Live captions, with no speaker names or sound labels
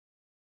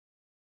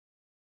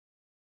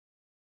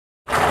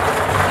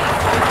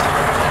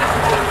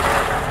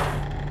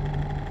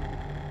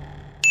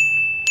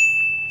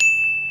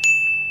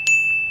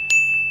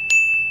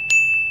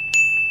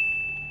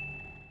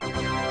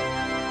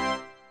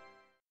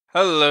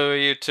Hello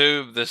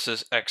YouTube, this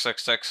is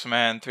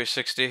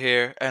XXXman360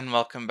 here, and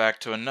welcome back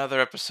to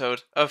another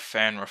episode of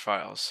Fanware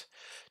Files.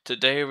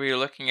 Today we are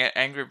looking at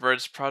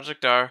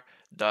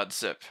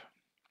angry-birds-project-r.zip.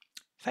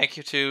 Thank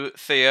you to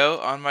Theo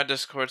on my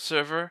Discord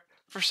server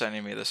for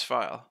sending me this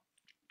file.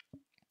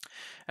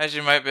 As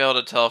you might be able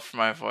to tell from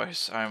my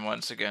voice, I'm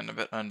once again a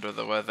bit under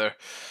the weather.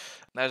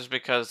 That is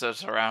because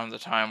it's around the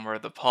time where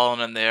the pollen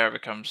in the air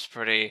becomes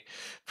pretty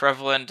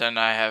prevalent and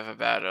I have a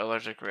bad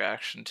allergic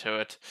reaction to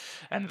it,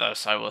 and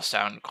thus I will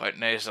sound quite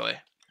nasally.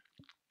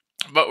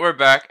 But we're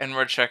back and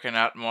we're checking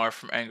out more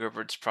from Angry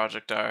Birds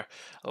Project R.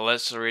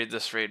 Let's read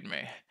this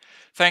readme.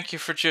 Thank you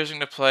for choosing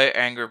to play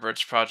Angry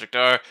Birds Project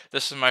R.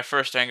 This is my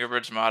first Angry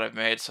Birds mod I've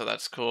made, so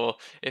that's cool.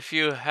 If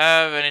you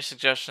have any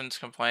suggestions,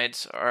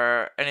 complaints,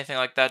 or anything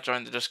like that,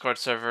 join the Discord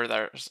server.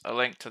 There's a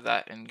link to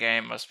that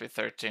in-game. Must be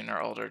 13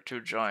 or older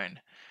to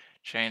join.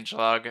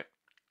 Changelog.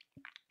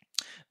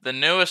 The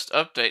newest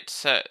update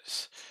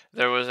says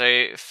there was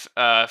a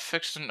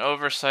fixed an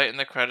oversight in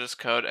the credits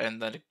code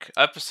and the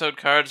episode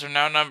cards are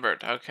now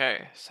numbered.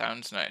 Okay,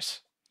 sounds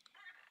nice.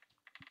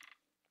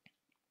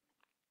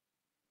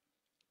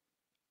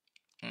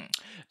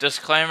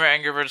 Disclaimer,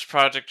 Angry Birds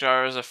Project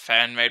R is a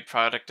fan-made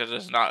product that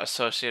is not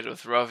associated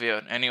with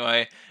Rovio in any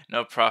way.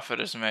 No profit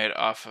is made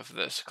off of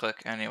this.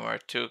 Click anywhere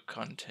to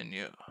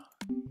continue.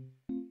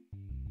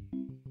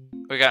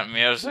 We got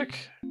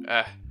music.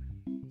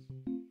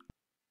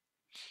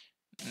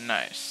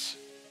 Nice.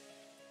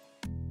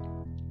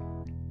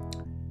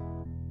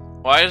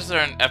 Why is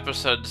there an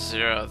episode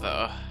 0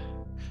 though?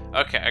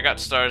 Okay, I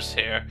got stars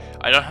here.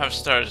 I don't have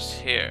stars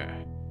here.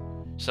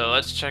 So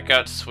let's check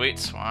out Sweet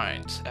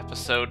Swines,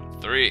 episode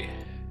 3.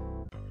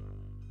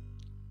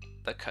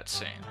 The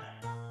cutscene.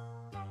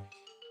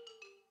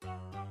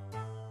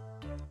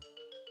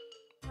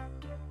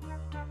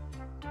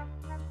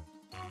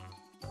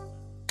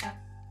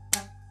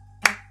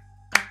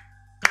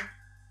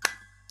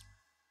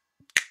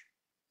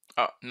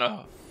 Oh,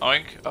 no.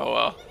 Oink? Oh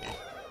well.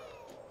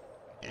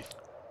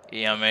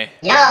 Yummy.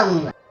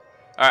 Yum!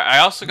 Alright, I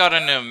also got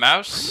a new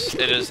mouse.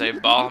 It is a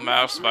ball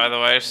mouse, by the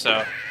way,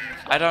 so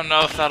I don't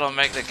know if that'll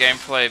make the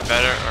gameplay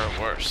better or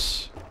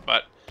worse.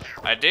 But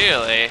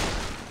ideally,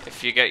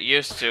 if you get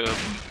used to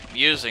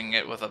using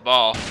it with a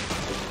ball,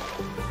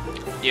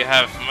 you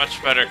have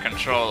much better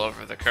control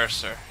over the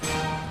cursor.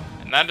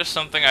 And that is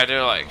something I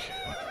do like.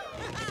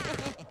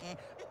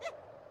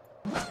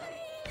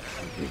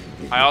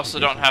 I also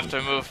don't have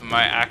to move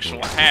my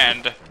actual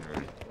hand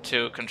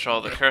to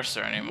control the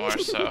cursor anymore,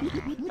 so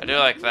I do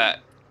like that.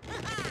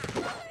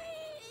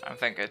 I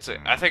think it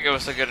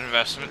was a good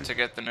investment to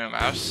get the new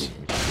mouse.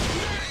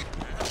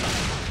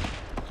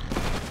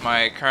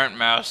 My current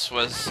mouse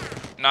was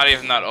not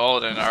even that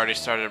old and already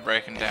started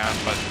breaking down,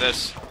 but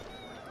this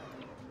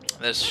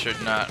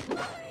should not,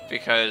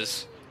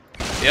 because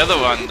the other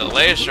one, the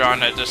laser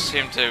on it, just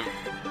seemed to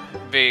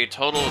be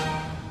total,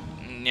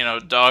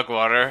 dog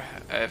water,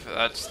 if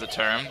that's the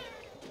term.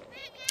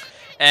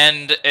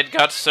 And it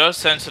got so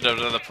sensitive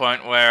to the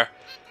point where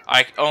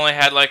I only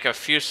had like a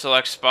few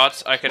select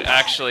spots I could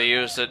actually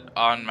use it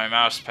on my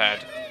mouse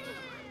pad.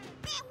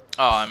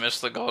 Oh, I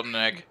missed the golden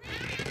egg.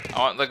 I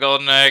want the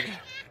golden egg.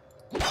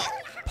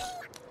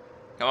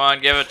 Come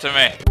on, give it to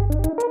me.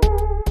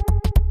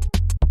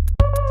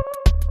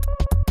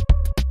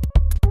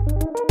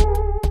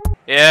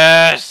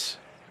 Yes!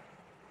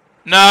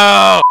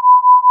 No!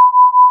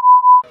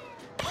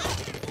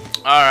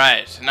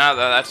 Alright, now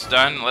that that's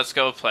done, let's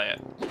go play it.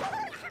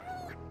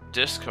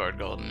 Discord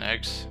golden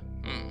eggs.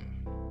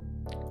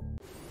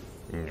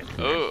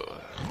 Ooh.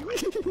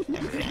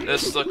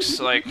 This looks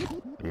like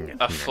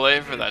a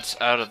flavor that's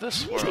out of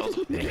this world.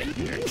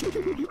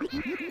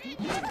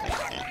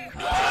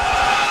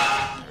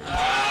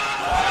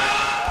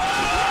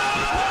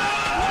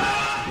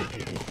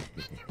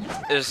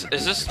 Is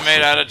this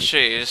made out of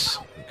cheese?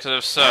 Because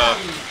if so,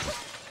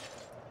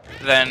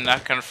 then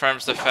that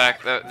confirms the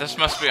fact that this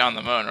must be on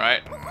the moon,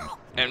 right?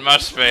 It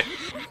must be.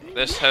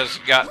 This has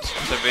got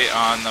to be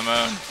on the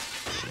moon.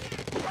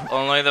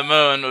 Only the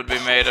moon would be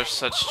made of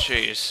such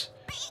cheese.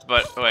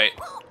 But wait,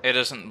 it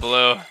isn't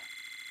blue.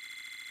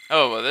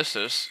 Oh, well this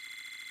is.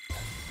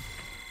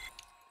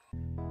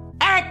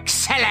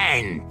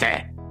 Excellent!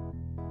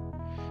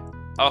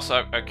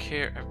 Also, I'm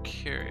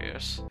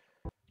curious.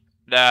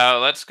 Now,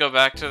 let's go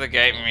back to the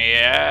game.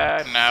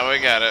 Yeah, now we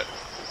got it.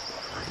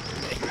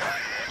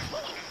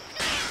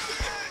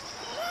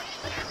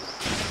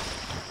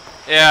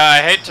 Yeah,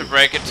 I hate to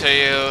break it to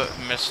you,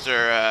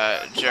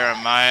 Mr.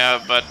 Jeremiah,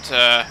 but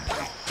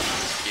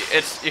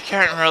you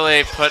can't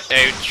really put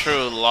a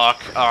true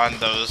lock on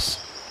those.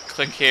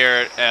 Click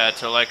here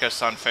to like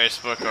us on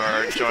Facebook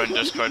or join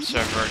Discord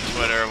server,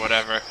 Twitter,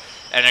 whatever,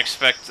 and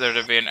expect there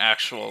to be an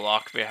actual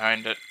lock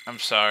behind it. I'm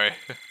sorry.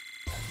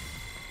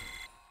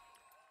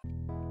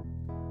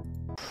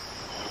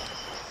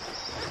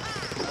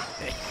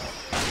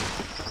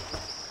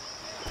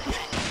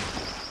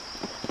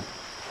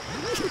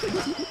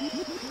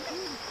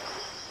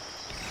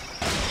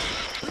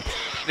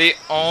 The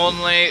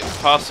only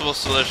possible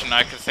solution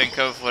I could think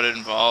of would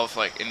involve,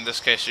 like in this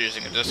case,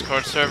 using a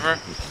Discord server.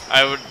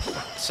 I would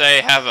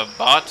say have a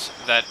bot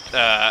that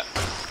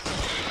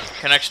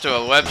connects to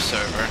a web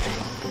server,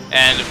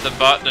 and if the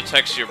bot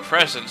detects your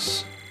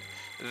presence,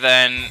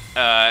 then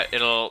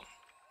it'll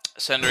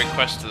send a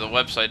request to the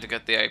website to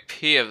get the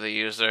IP of the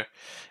user,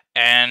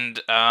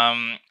 and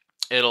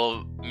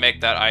it'll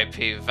make that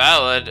IP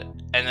valid,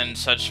 and then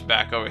such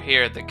back over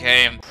here, the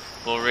game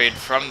will read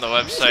from the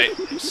website,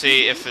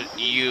 see if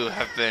you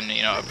have been,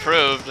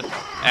 approved,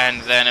 and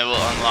then it will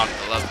unlock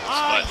the levels.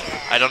 But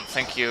I don't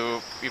think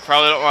you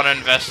probably don't want to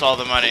invest all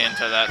the money into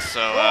that, so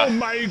oh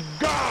my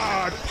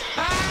god!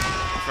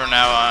 from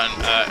now on,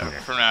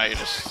 you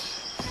just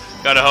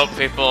gotta hope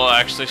people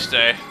actually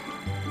stay.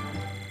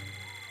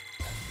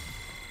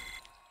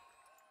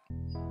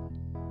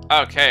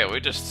 Okay, we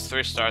just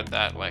 3-starred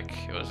that like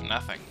it was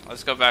nothing.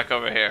 Let's go back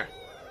over here.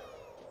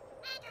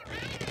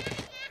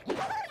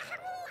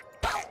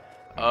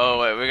 Oh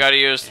wait, we gotta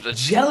use the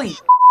jelly.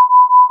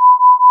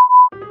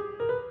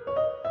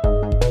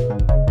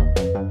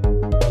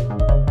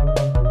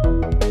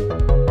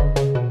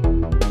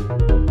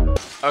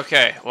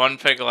 Okay, 1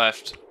 pig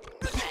left.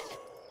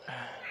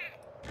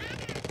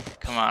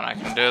 Come on, I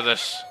can do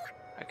this.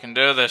 I can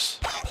do this.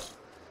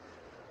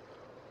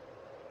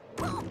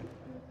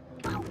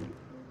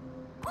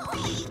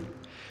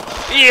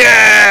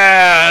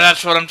 Yeah,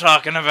 that's what I'm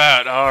talking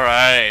about. All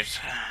right.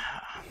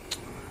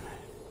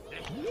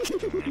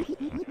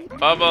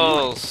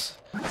 Bubbles.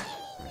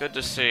 Good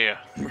to see you.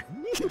 I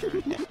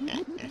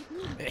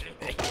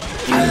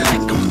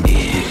like 'em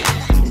big.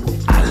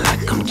 I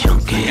like 'em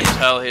chunky. You can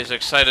tell he's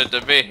excited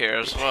to be here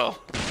as well.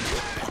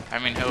 I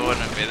mean, who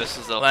wouldn't be? This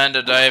is the land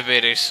of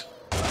diabetes.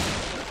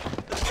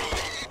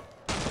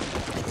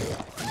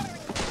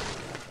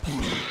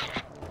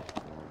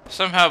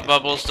 Somehow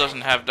Bubbles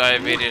doesn't have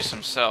diabetes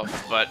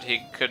himself, but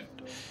he could...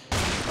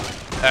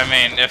 I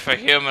mean, if a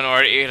human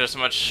were to eat as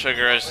much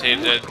sugar as he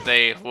did,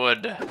 they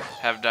would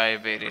have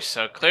diabetes.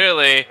 So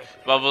clearly,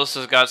 Bubbles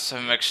has got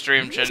some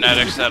extreme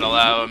genetics that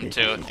allow him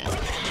to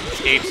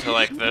eat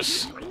like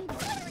this.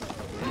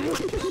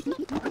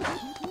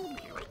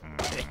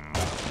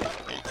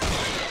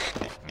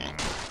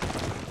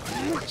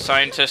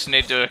 Scientists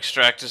need to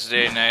extract his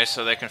DNA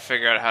so they can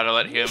figure out how to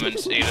let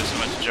humans eat as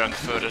much junk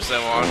food as they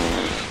want.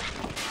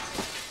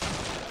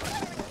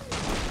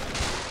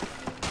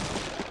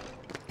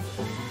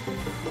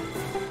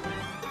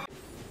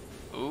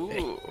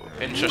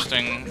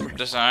 Interesting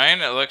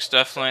design. It looks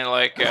definitely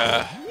like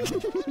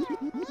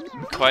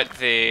quite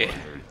the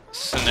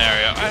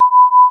scenario.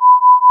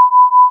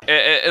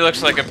 It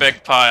looks like a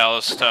big pile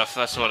of stuff.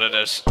 That's what it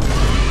is.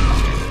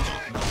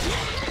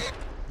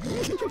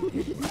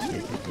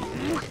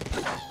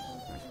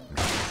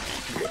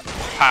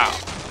 Pow.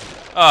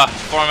 Oh,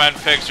 4-man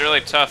pig's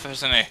really tough,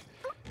 isn't he?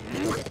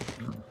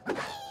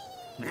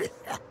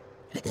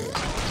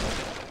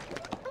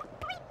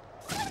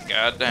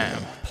 God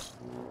damn.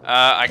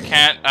 I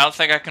don't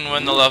think I can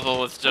win the level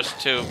with just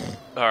 2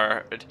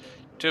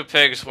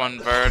 pigs, 1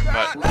 bird,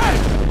 but...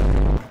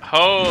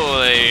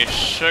 Holy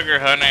sugar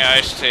honey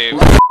iced tea.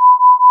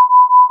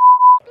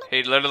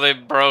 He literally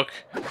broke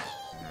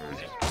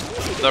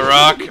the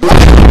rock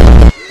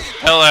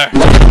pillar.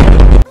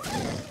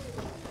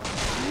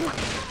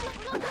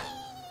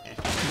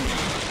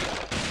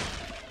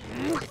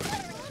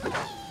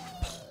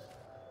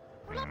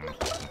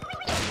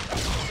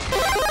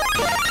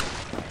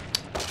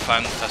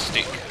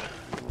 Fantastic.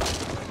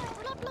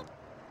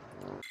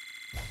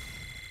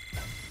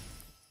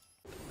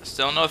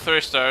 Still no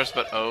 3 stars,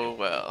 but oh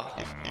well.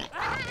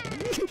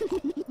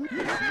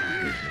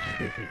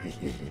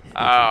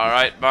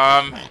 Alright,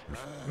 Mom.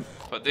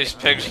 Put these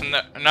pigs in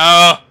the...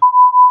 No!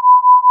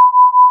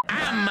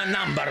 I'm a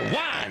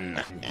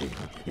 #1!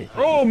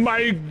 Oh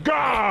my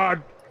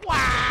god!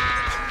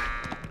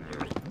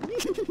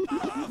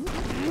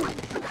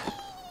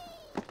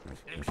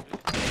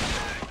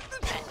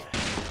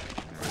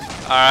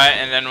 Alright,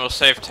 and then we'll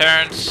save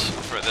Terrence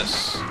for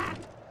this.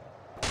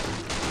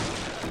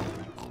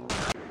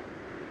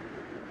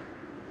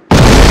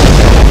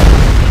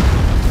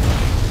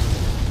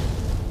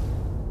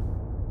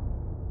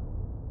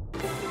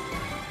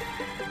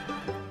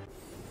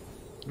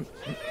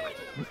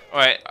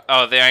 Wait,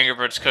 oh, the Angry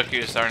Birds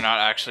cookies are not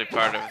actually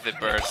part of the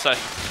birds. I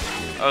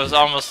was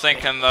almost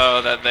thinking,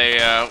 though, that they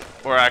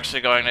were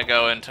actually going to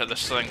go into the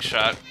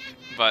slingshot,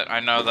 but I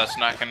know that's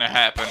not going to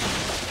happen.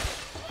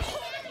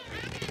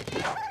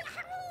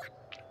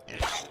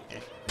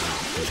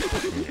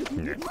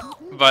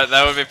 But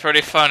that would be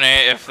pretty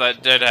funny if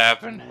that did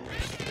happen.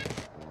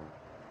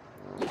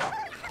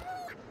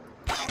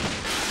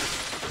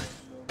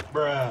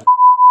 Bruh.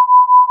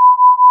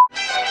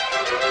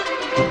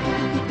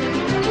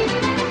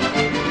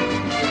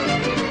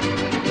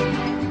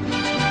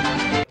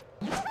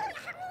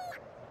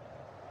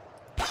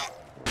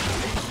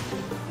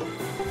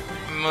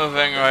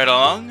 Moving right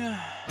along.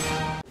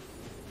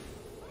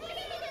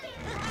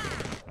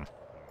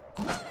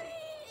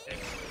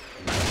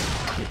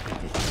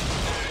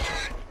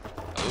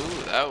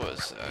 Ooh, that was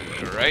is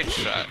a great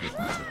shot.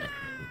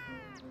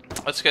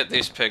 Let's get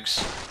these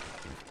pigs.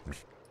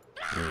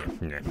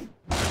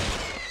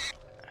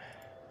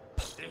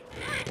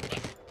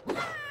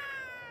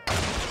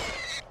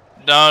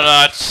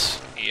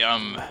 Donuts!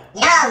 Yum.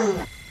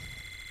 Yum!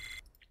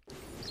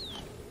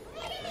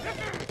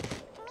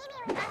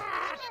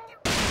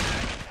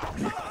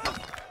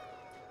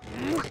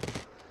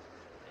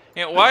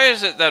 You know, why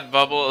is it that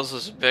Bubbles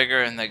is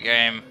bigger in the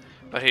game,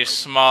 but he's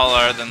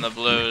smaller than the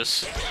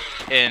Blues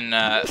in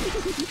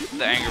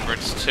the Angry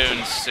Birds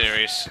Toons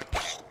series?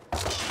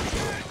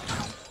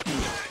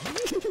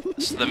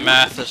 So the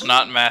math is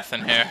not math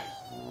in here.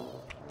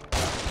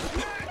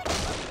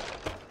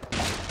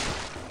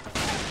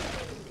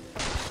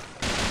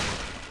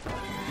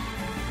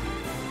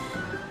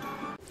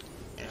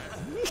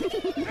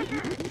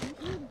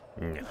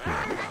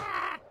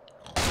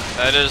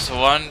 That is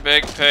one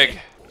big pig.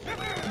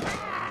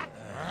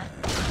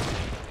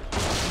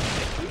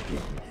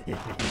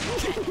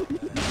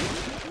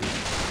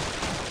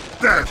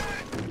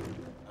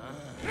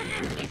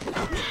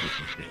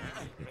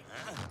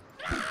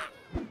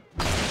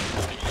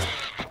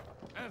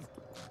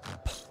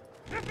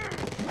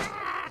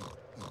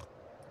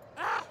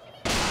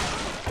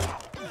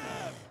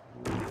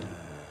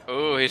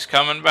 Ooh, he's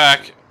coming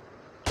back.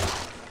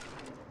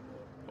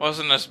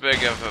 Wasn't as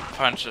big of a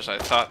punch as I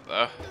thought,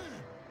 though.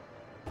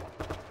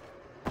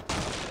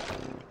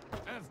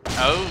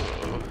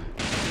 Oh,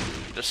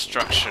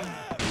 destruction.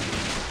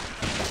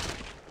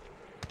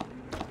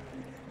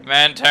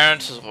 Man,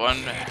 Terrence is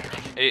one.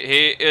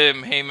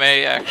 He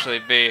may actually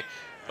be.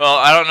 Well,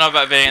 I don't know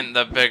about being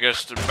the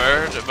biggest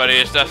bird, but he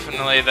is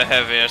definitely the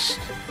heaviest.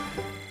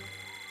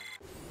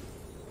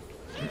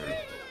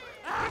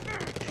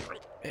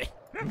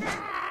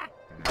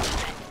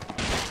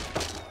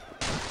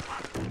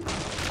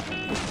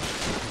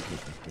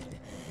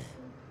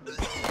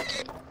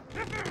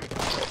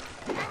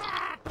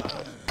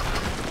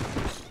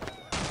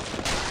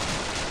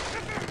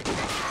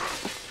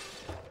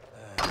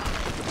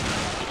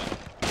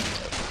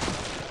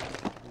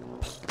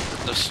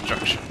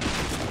 Destruction.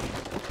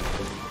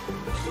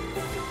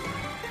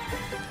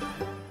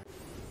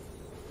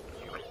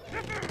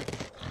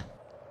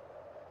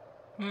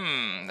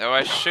 Do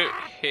I shoot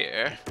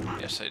here?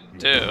 Yes, I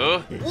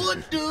do.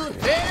 What the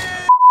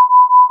hell?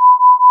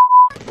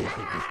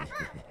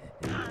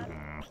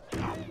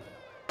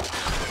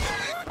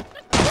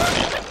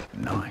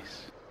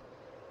 Nice.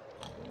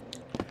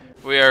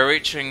 We are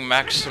reaching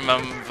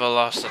maximum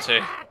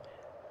velocity.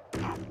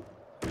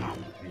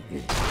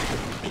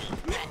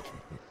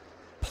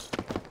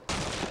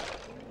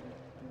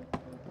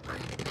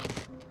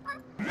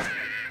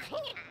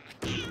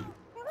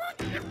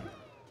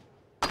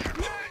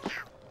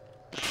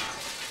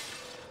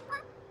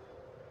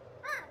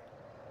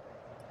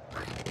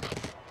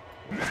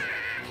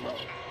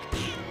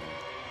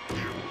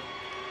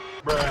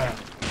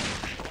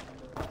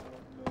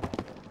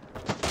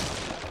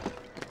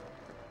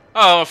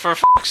 Oh, for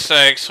fuck's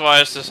sakes, why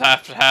does this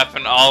have to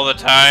happen all the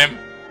time?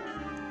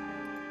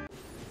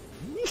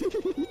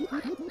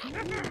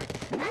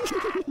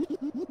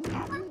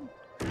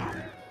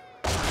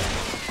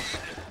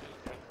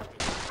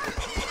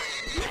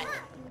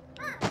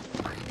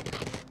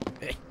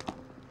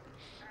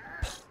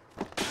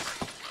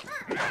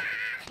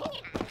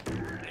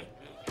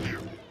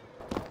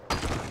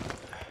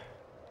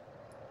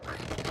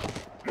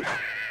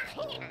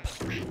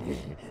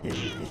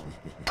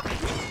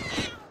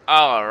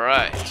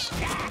 Alright.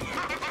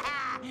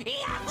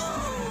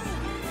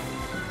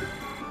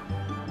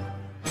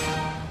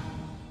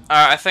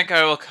 I think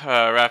I will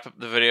wrap up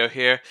the video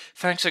here.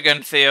 Thanks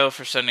again, Theo,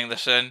 for sending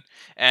this in.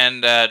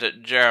 And to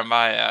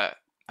Jeremiah,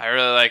 I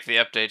really like the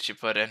updates you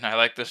put in. I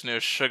like this new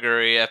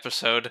sugary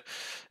episode.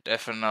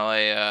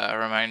 Definitely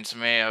reminds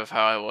me of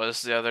how I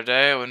was the other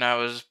day when I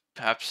was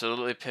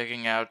absolutely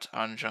pigging out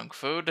on junk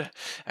food,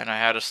 and I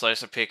had a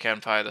slice of pecan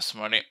pie this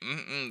morning.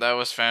 That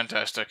was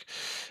fantastic.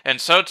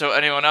 And so, to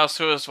anyone else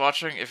who is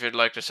watching, if you'd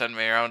like to send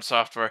me your own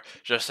software,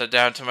 just head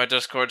down to my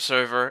Discord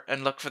server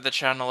and look for the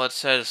channel that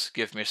says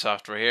 "Give Me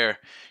Software" here.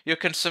 You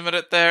can submit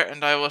it there,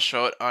 and I will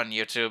show it on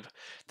YouTube.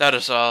 That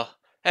is all,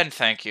 and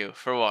thank you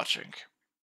for watching.